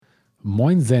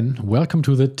Moin Zen, welcome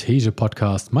to the Teja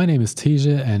podcast. My name is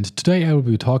Teja and today I will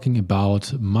be talking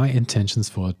about my intentions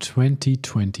for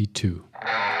 2022.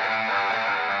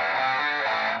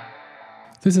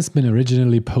 This has been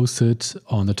originally posted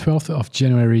on the 12th of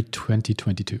January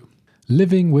 2022.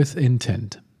 Living with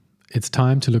intent. It's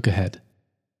time to look ahead.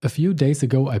 A few days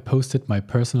ago I posted my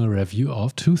personal review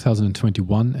of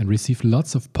 2021 and received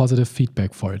lots of positive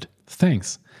feedback for it.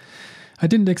 Thanks. I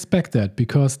didn't expect that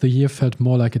because the year felt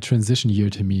more like a transition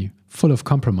year to me, full of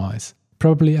compromise.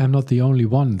 Probably I'm not the only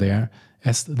one there,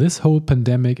 as this whole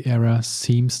pandemic era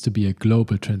seems to be a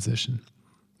global transition.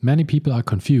 Many people are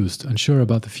confused, unsure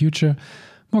about the future,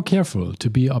 more careful to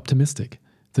be optimistic.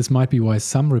 This might be why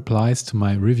some replies to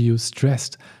my review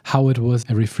stressed how it was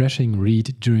a refreshing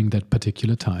read during that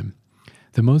particular time.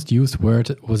 The most used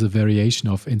word was a variation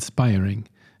of inspiring,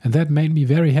 and that made me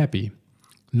very happy.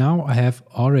 Now I have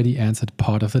already answered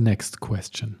part of the next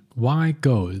question. Why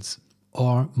goals?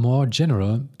 Or more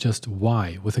general, just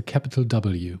why with a capital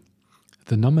W.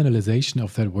 The nominalization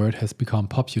of that word has become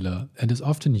popular and is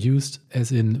often used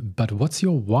as in, but what's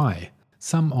your why?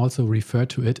 Some also refer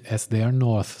to it as their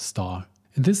North Star.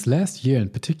 In this last year in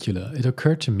particular, it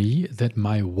occurred to me that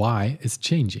my why is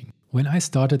changing. When I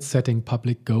started setting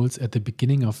public goals at the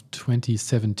beginning of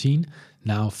 2017,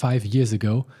 now 5 years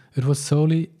ago, it was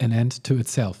solely an end to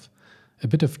itself. A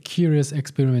bit of curious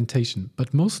experimentation,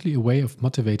 but mostly a way of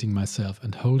motivating myself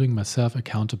and holding myself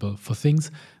accountable for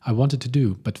things I wanted to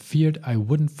do, but feared I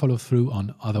wouldn't follow through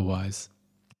on otherwise.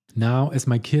 Now, as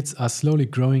my kids are slowly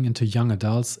growing into young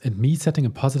adults and me setting a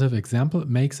positive example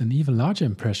makes an even larger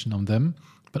impression on them,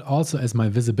 but also as my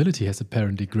visibility has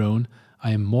apparently grown,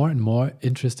 I am more and more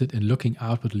interested in looking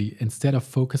outwardly instead of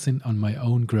focusing on my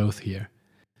own growth here.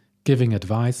 Giving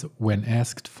advice when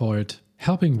asked for it,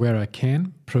 helping where I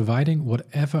can, providing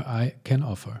whatever I can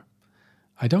offer.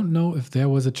 I don't know if there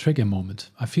was a trigger moment.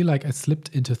 I feel like I slipped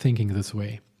into thinking this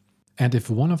way. And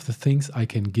if one of the things I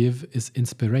can give is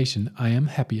inspiration, I am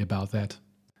happy about that.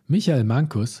 Michael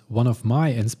Mankus, one of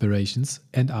my inspirations,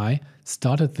 and I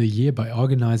started the year by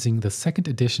organizing the second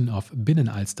edition of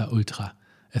Binnenalster Ultra,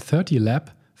 a 30-lap,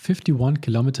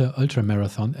 51-kilometer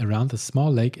ultramarathon around the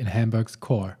small lake in Hamburg's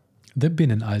core, the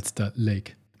Binnenalster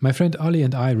Lake. My friend Ollie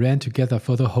and I ran together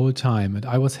for the whole time, and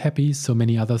I was happy so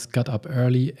many others got up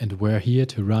early and were here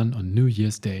to run on New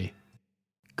Year's Day.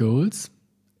 Goals?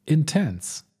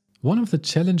 Intense. One of the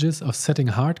challenges of setting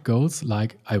hard goals,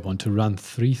 like I want to run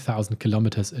 3,000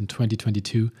 kilometers in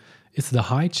 2022, is the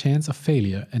high chance of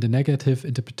failure and a negative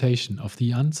interpretation of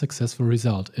the unsuccessful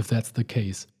result if that's the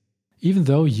case. Even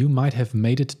though you might have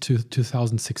made it to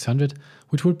 2,600,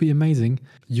 which would be amazing,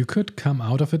 you could come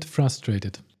out of it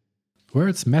frustrated.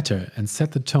 Words matter and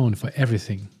set the tone for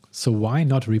everything, so why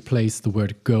not replace the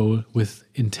word goal with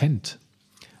intent?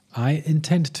 I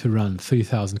intend to run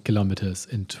 3,000 kilometers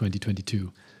in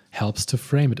 2022. Helps to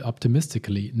frame it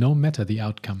optimistically, no matter the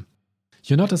outcome.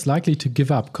 You're not as likely to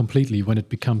give up completely when it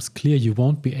becomes clear you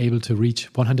won't be able to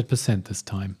reach 100% this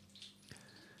time.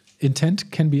 Intent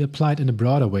can be applied in a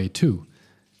broader way too.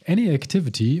 Any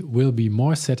activity will be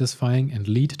more satisfying and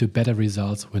lead to better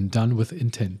results when done with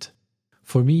intent.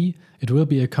 For me, it will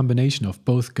be a combination of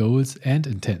both goals and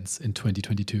intents in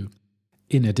 2022,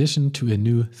 in addition to a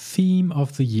new theme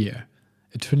of the year,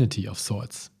 a trinity of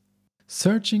sorts.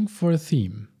 Searching for a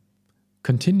theme.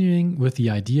 Continuing with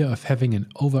the idea of having an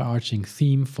overarching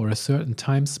theme for a certain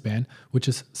time span, which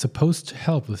is supposed to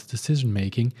help with decision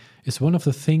making, is one of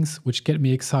the things which get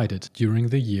me excited during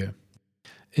the year.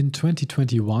 In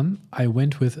 2021, I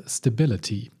went with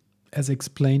stability, as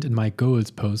explained in my goals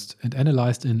post and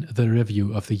analyzed in the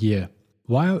review of the year.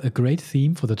 While a great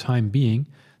theme for the time being,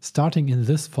 starting in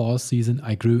this fall season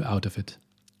I grew out of it.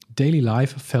 Daily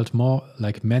life felt more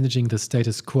like managing the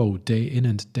status quo day in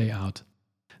and day out.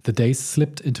 The days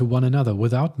slipped into one another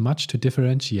without much to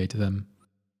differentiate them.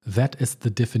 That is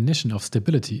the definition of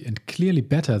stability and clearly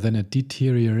better than a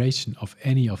deterioration of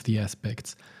any of the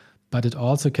aspects, but it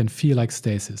also can feel like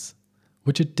stasis,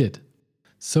 which it did.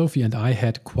 Sophie and I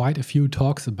had quite a few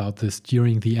talks about this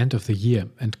during the end of the year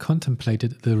and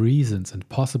contemplated the reasons and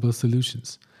possible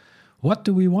solutions. What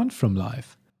do we want from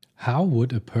life? How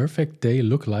would a perfect day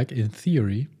look like in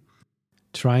theory?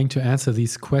 Trying to answer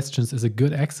these questions is a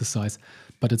good exercise,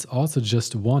 but it's also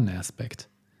just one aspect.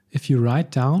 If you write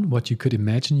down what you could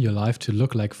imagine your life to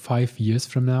look like 5 years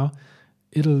from now,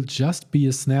 it'll just be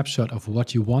a snapshot of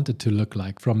what you want it to look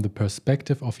like from the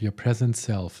perspective of your present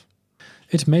self.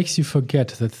 It makes you forget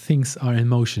that things are in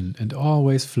motion and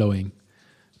always flowing.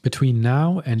 Between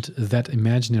now and that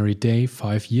imaginary day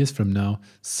 5 years from now,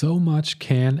 so much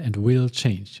can and will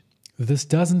change. This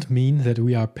doesn't mean that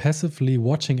we are passively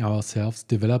watching ourselves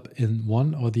develop in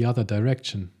one or the other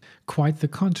direction. Quite the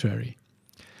contrary.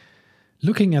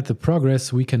 Looking at the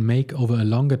progress we can make over a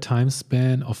longer time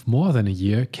span of more than a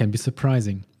year can be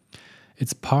surprising.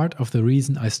 It's part of the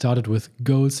reason I started with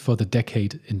goals for the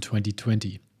decade in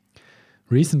 2020.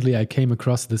 Recently, I came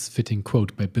across this fitting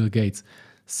quote by Bill Gates.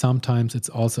 Sometimes it's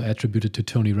also attributed to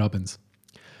Tony Robbins.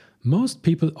 Most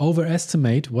people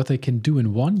overestimate what they can do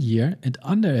in 1 year and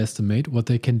underestimate what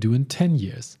they can do in 10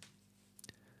 years.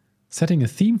 Setting a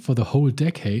theme for the whole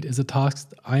decade is a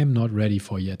task I am not ready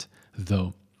for yet,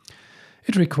 though.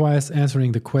 It requires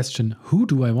answering the question, who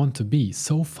do I want to be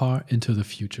so far into the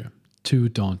future? Too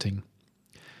daunting.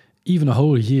 Even a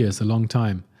whole year is a long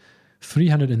time.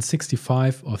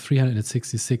 365 or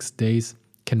 366 days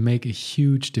can make a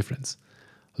huge difference.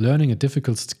 Learning a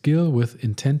difficult skill with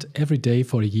intent every day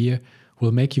for a year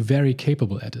will make you very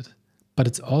capable at it, but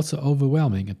it's also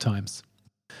overwhelming at times.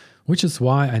 Which is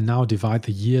why I now divide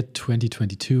the year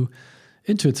 2022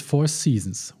 into its 4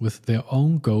 seasons with their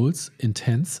own goals,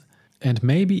 intents, and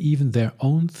maybe even their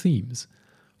own themes.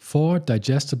 4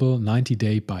 digestible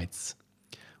 90-day bites.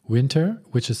 Winter,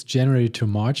 which is January to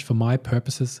March for my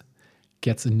purposes,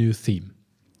 gets a new theme.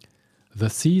 The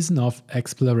season of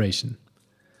exploration.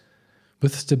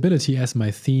 With stability as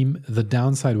my theme, the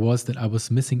downside was that I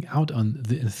was missing out on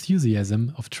the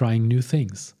enthusiasm of trying new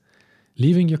things.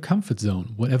 Leaving your comfort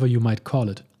zone, whatever you might call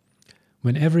it.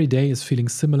 When every day is feeling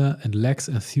similar and lacks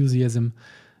enthusiasm,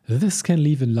 this can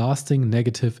leave a lasting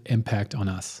negative impact on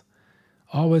us.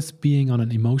 Always being on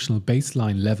an emotional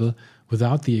baseline level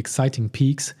without the exciting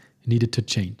peaks needed to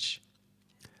change.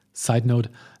 Side note,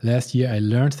 last year I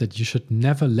learned that you should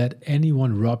never let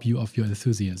anyone rob you of your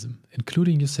enthusiasm,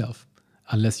 including yourself.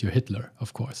 Unless you're Hitler,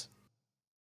 of course.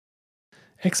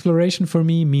 Exploration for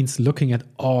me means looking at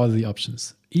all the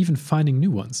options, even finding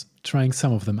new ones, trying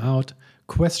some of them out,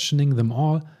 questioning them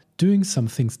all, doing some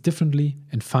things differently,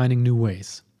 and finding new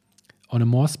ways. On a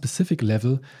more specific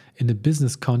level, in a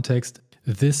business context,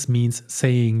 this means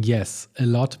saying yes a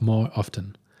lot more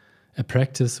often. A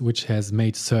practice which has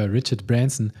made Sir Richard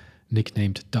Branson,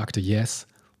 nicknamed Dr. Yes,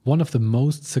 one of the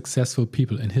most successful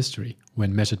people in history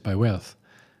when measured by wealth.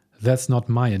 That's not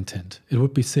my intent, it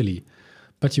would be silly,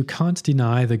 but you can't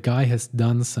deny the guy has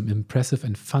done some impressive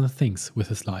and fun things with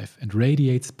his life and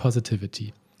radiates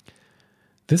positivity.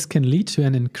 This can lead to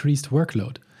an increased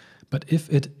workload, but if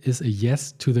it is a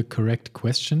yes to the correct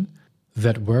question,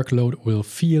 that workload will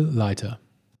feel lighter.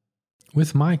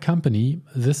 With my company,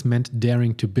 this meant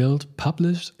daring to build,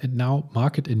 publish, and now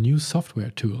market a new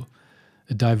software tool,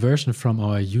 a diversion from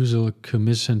our usual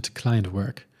commissioned client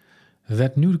work.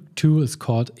 That new tool is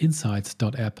called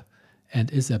Insights.app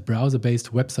and is a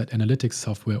browser-based website analytics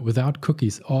software without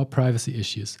cookies or privacy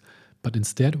issues, but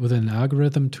instead with an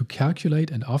algorithm to calculate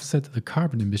and offset the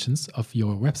carbon emissions of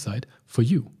your website for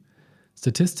you.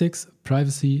 Statistics,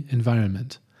 privacy,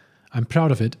 environment. I'm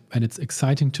proud of it, and it's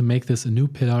exciting to make this a new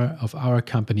pillar of our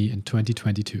company in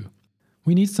 2022.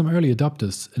 We need some early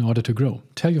adopters in order to grow.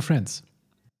 Tell your friends.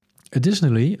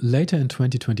 Additionally, later in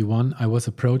 2021, I was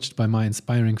approached by my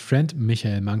inspiring friend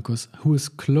Michael Mankus, who is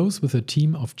close with a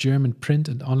team of German print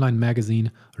and online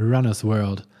magazine Runner's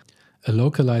World, a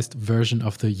localized version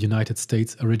of the United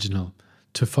States original,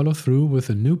 to follow through with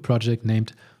a new project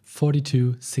named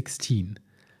 4216.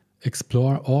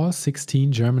 Explore all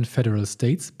 16 German federal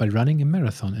states by running a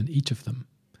marathon in each of them.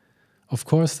 Of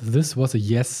course, this was a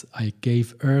yes I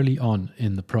gave early on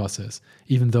in the process,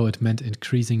 even though it meant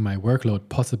increasing my workload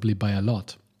possibly by a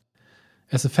lot.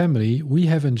 As a family, we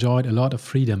have enjoyed a lot of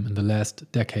freedom in the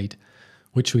last decade,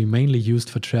 which we mainly used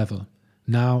for travel.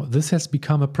 Now, this has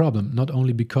become a problem not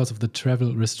only because of the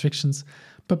travel restrictions,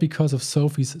 but because of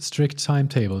Sophie's strict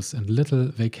timetables and little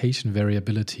vacation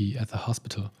variability at the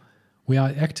hospital. We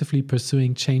are actively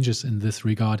pursuing changes in this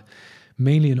regard,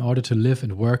 mainly in order to live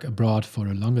and work abroad for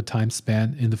a longer time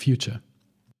span in the future.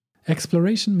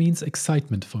 Exploration means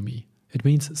excitement for me. It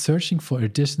means searching for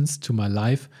additions to my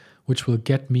life which will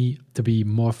get me to be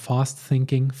more fast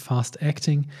thinking, fast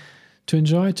acting, to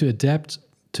enjoy, to adapt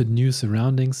to new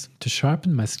surroundings, to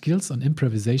sharpen my skills on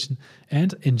improvisation,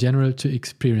 and in general to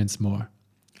experience more.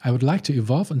 I would like to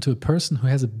evolve into a person who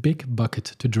has a big bucket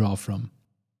to draw from.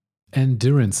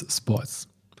 Endurance sports.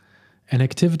 An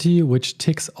activity which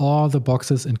ticks all the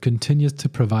boxes and continues to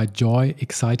provide joy,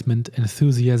 excitement,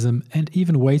 enthusiasm, and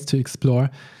even ways to explore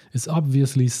is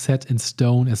obviously set in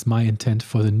stone as my intent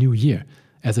for the new year,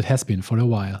 as it has been for a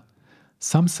while.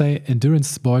 Some say endurance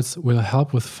sports will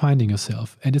help with finding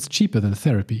yourself, and it's cheaper than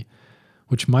therapy,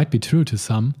 which might be true to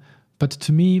some, but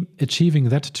to me, achieving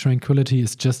that tranquility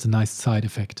is just a nice side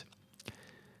effect.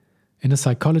 In a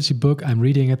psychology book I'm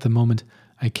reading at the moment,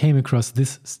 I came across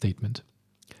this statement.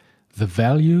 The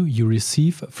value you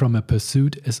receive from a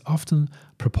pursuit is often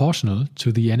proportional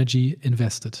to the energy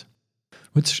invested.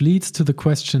 Which leads to the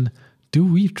question, do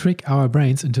we trick our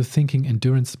brains into thinking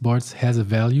endurance sports has a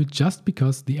value just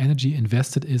because the energy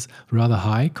invested is rather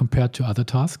high compared to other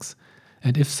tasks?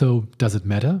 And if so, does it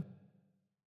matter?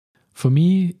 For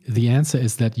me, the answer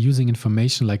is that using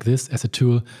information like this as a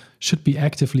tool should be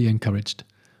actively encouraged.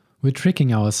 We're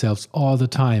tricking ourselves all the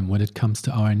time when it comes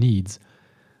to our needs.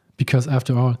 Because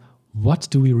after all, what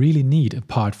do we really need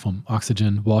apart from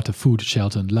oxygen, water, food,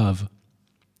 shelter, and love?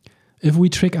 If we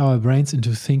trick our brains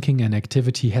into thinking an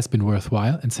activity has been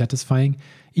worthwhile and satisfying,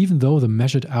 even though the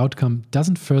measured outcome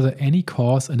doesn't further any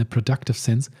cause in a productive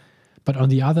sense, but on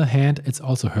the other hand it's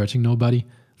also hurting nobody,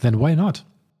 then why not?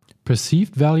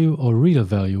 Perceived value or real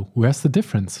value, where's the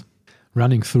difference?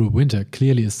 Running through winter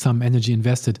clearly is some energy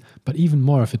invested, but even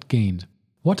more of it gained.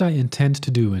 What I intend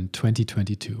to do in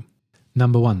 2022.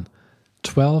 Number 1.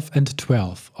 12 and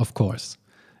 12, of course.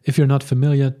 If you're not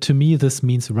familiar, to me this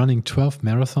means running 12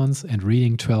 marathons and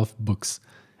reading 12 books,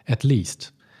 at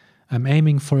least. I'm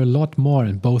aiming for a lot more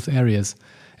in both areas,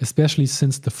 especially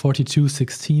since the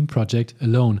 42-16 project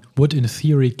alone would in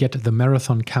theory get the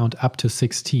marathon count up to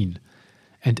 16.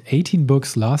 And 18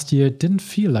 books last year didn't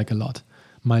feel like a lot.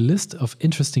 My list of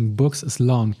interesting books is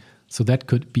long, so that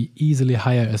could be easily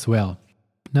higher as well.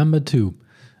 Number 2.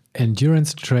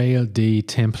 Endurance Trail des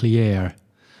Templiers.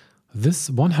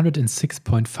 This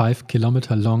 106.5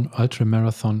 kilometer long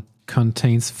ultramarathon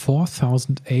contains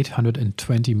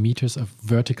 4,820 meters of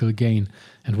vertical gain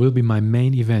and will be my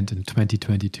main event in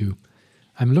 2022.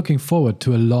 I'm looking forward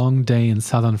to a long day in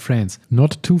southern France,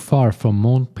 not too far from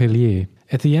Montpellier,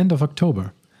 at the end of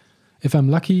October. If I'm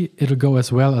lucky, it'll go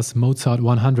as well as Mozart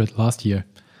 100 last year.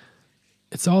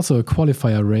 It's also a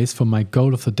qualifier race for my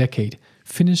goal of the decade,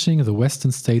 finishing the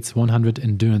Western States 100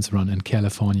 endurance run in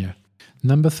California.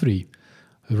 Number 3.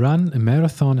 Run a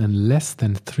marathon in less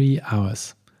than 3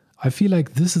 hours. I feel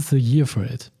like this is the year for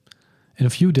it. In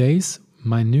a few days,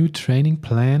 my new training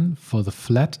plan for the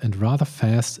flat and rather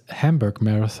fast Hamburg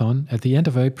Marathon at the end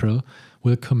of April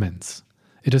will commence.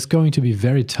 It is going to be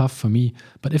very tough for me,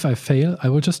 but if I fail, I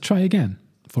will just try again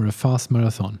for a fast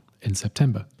marathon in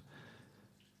September.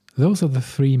 Those are the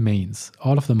 3 mains,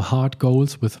 all of them hard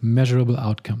goals with measurable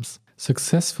outcomes.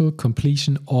 Successful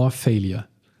completion or failure.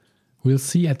 We'll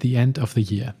see at the end of the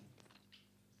year.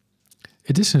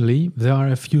 Additionally, there are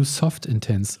a few soft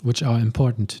intents which are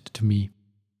important to me.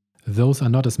 Those are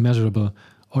not as measurable,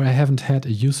 or I haven't had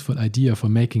a useful idea for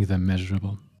making them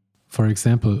measurable. For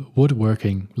example,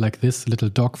 woodworking, like this little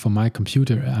dock for my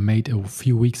computer I made a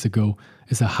few weeks ago,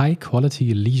 is a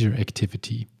high-quality leisure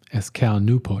activity, as Cal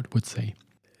Newport would say.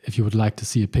 If you would like to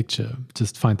see a picture,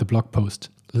 just find the blog post,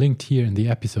 linked here in the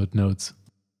episode notes.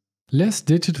 Less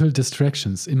digital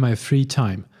distractions in my free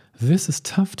time. This is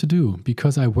tough to do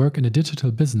because I work in a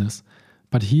digital business,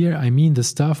 but here I mean the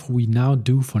stuff we now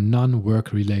do for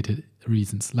non-work related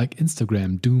reasons, like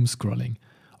Instagram doom scrolling,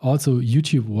 also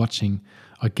YouTube watching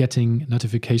or getting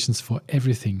notifications for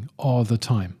everything all the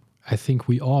time. I think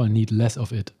we all need less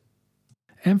of it.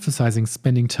 Emphasizing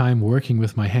spending time working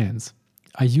with my hands.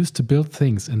 I used to build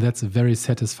things and that's a very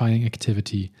satisfying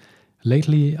activity.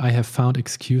 Lately, I have found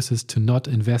excuses to not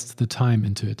invest the time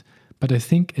into it, but I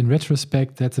think in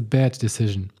retrospect that's a bad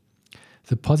decision.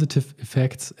 The positive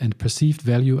effects and perceived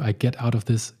value I get out of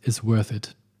this is worth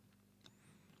it.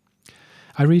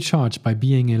 I recharge by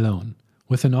being alone.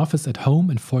 With an office at home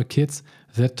and 4 kids,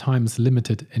 that time is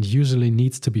limited and usually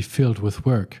needs to be filled with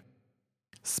work.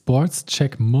 Sports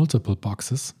check multiple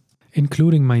boxes,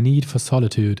 including my need for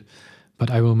solitude, but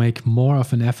I will make more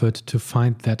of an effort to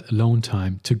find that alone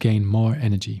time to gain more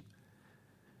energy.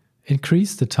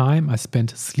 Increase the time I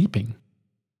spend sleeping.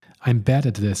 I'm bad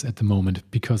at this at the moment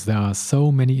because there are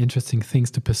so many interesting things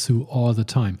to pursue all the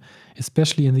time,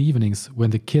 especially in the evenings when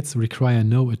the kids require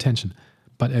no attention.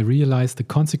 But I realize the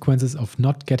consequences of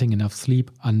not getting enough sleep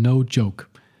are no joke.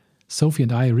 Sophie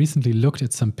and I recently looked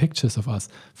at some pictures of us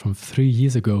from 3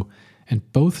 years ago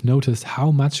and both noticed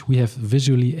how much we have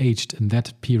visually aged in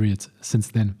that period since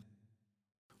then.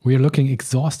 We are looking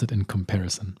exhausted in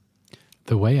comparison.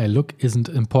 The way I look isn't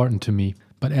important to me,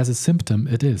 but as a symptom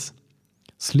it is.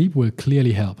 Sleep will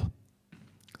clearly help.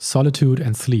 Solitude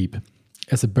and sleep.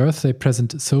 As a birthday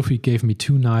present, Sophie gave me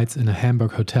 2 nights in a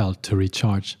Hamburg hotel to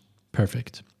recharge.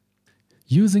 Perfect.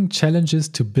 Using challenges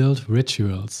to build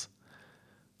rituals.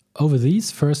 Over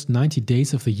these first 90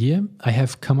 days of the year, I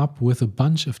have come up with a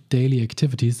bunch of daily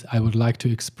activities I would like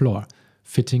to explore,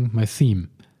 fitting my theme.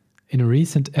 In a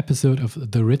recent episode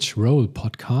of the Rich Roll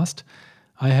podcast,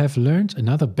 I have learned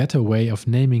another better way of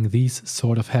naming these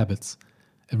sort of habits.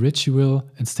 A ritual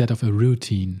instead of a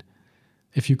routine.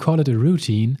 If you call it a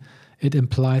routine, it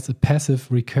implies a passive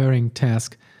recurring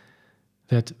task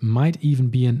that might even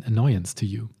be an annoyance to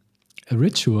you. A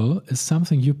ritual is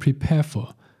something you prepare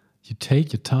for. You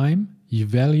take your time, you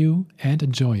value and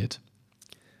enjoy it.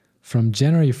 From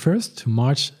January 1st to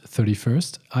March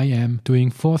 31st, I am doing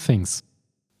 4 things.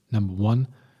 Number 1,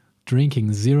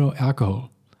 drinking 0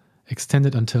 alcohol,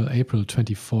 extended until April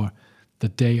 24, the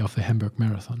day of the Hamburg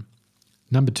Marathon.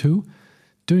 Number 2,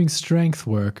 doing strength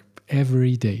work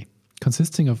every day,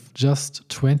 consisting of just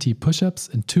 20 push-ups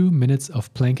and 2 minutes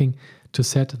of planking to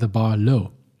set the bar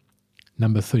low.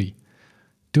 Number 3,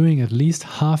 doing at least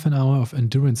half an hour of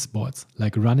endurance sports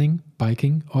like running,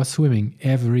 biking or swimming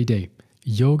every day.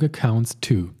 Yoga counts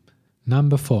too.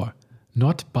 Number 4,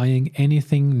 not buying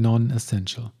anything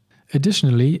non-essential.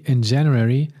 Additionally, in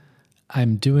January,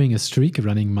 I'm doing a streak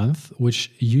running month,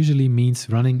 which usually means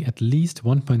running at least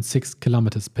 1.6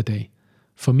 kilometers per day.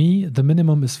 For me, the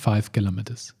minimum is 5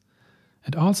 kilometers.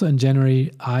 And also in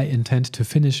January, I intend to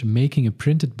finish making a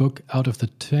printed book out of the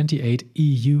 28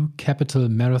 EU capital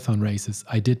marathon races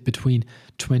I did between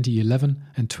 2011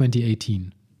 and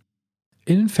 2018.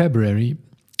 In February,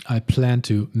 I plan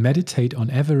to meditate on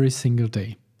every single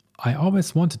day. I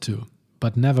always wanted to,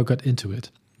 but never got into it,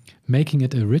 making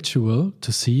it a ritual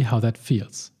to see how that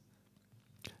feels.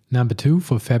 Number 2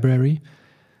 for February.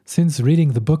 Since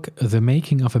reading the book The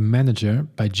Making of a Manager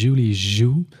by Julie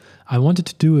Zhu, I wanted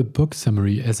to do a book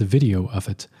summary as a video of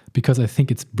it, because I think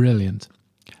it's brilliant.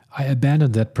 I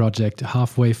abandoned that project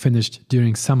halfway finished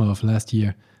during summer of last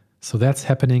year, so that's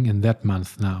happening in that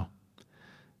month now.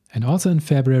 And also in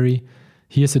February,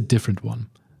 here's a different one.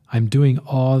 I'm doing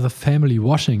all the family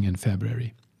washing in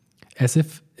February. As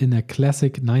if in a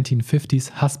classic 1950s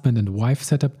husband and wife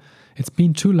setup, it's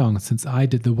been too long since I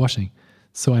did the washing,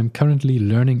 so I'm currently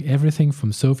learning everything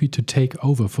from Sophie to take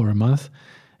over for a month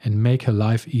and make her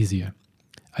life easier.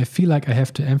 I feel like I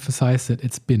have to emphasize that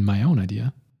it's been my own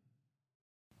idea.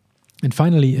 And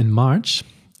finally, in March,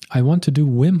 I want to do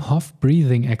Wim Hof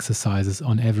breathing exercises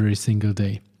on every single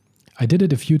day. I did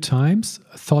it a few times,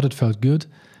 thought it felt good,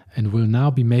 and will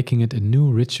now be making it a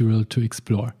new ritual to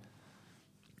explore.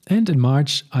 And in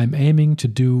March, I'm aiming to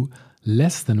do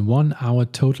less than 1 hour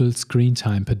total screen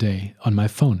time per day on my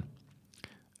phone.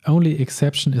 Only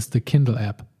exception is the Kindle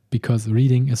app, because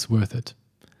reading is worth it.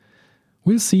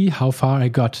 We'll see how far I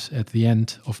got at the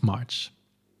end of March.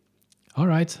 All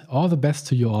right, all the best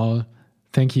to you all.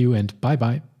 Thank you and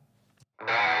bye-bye.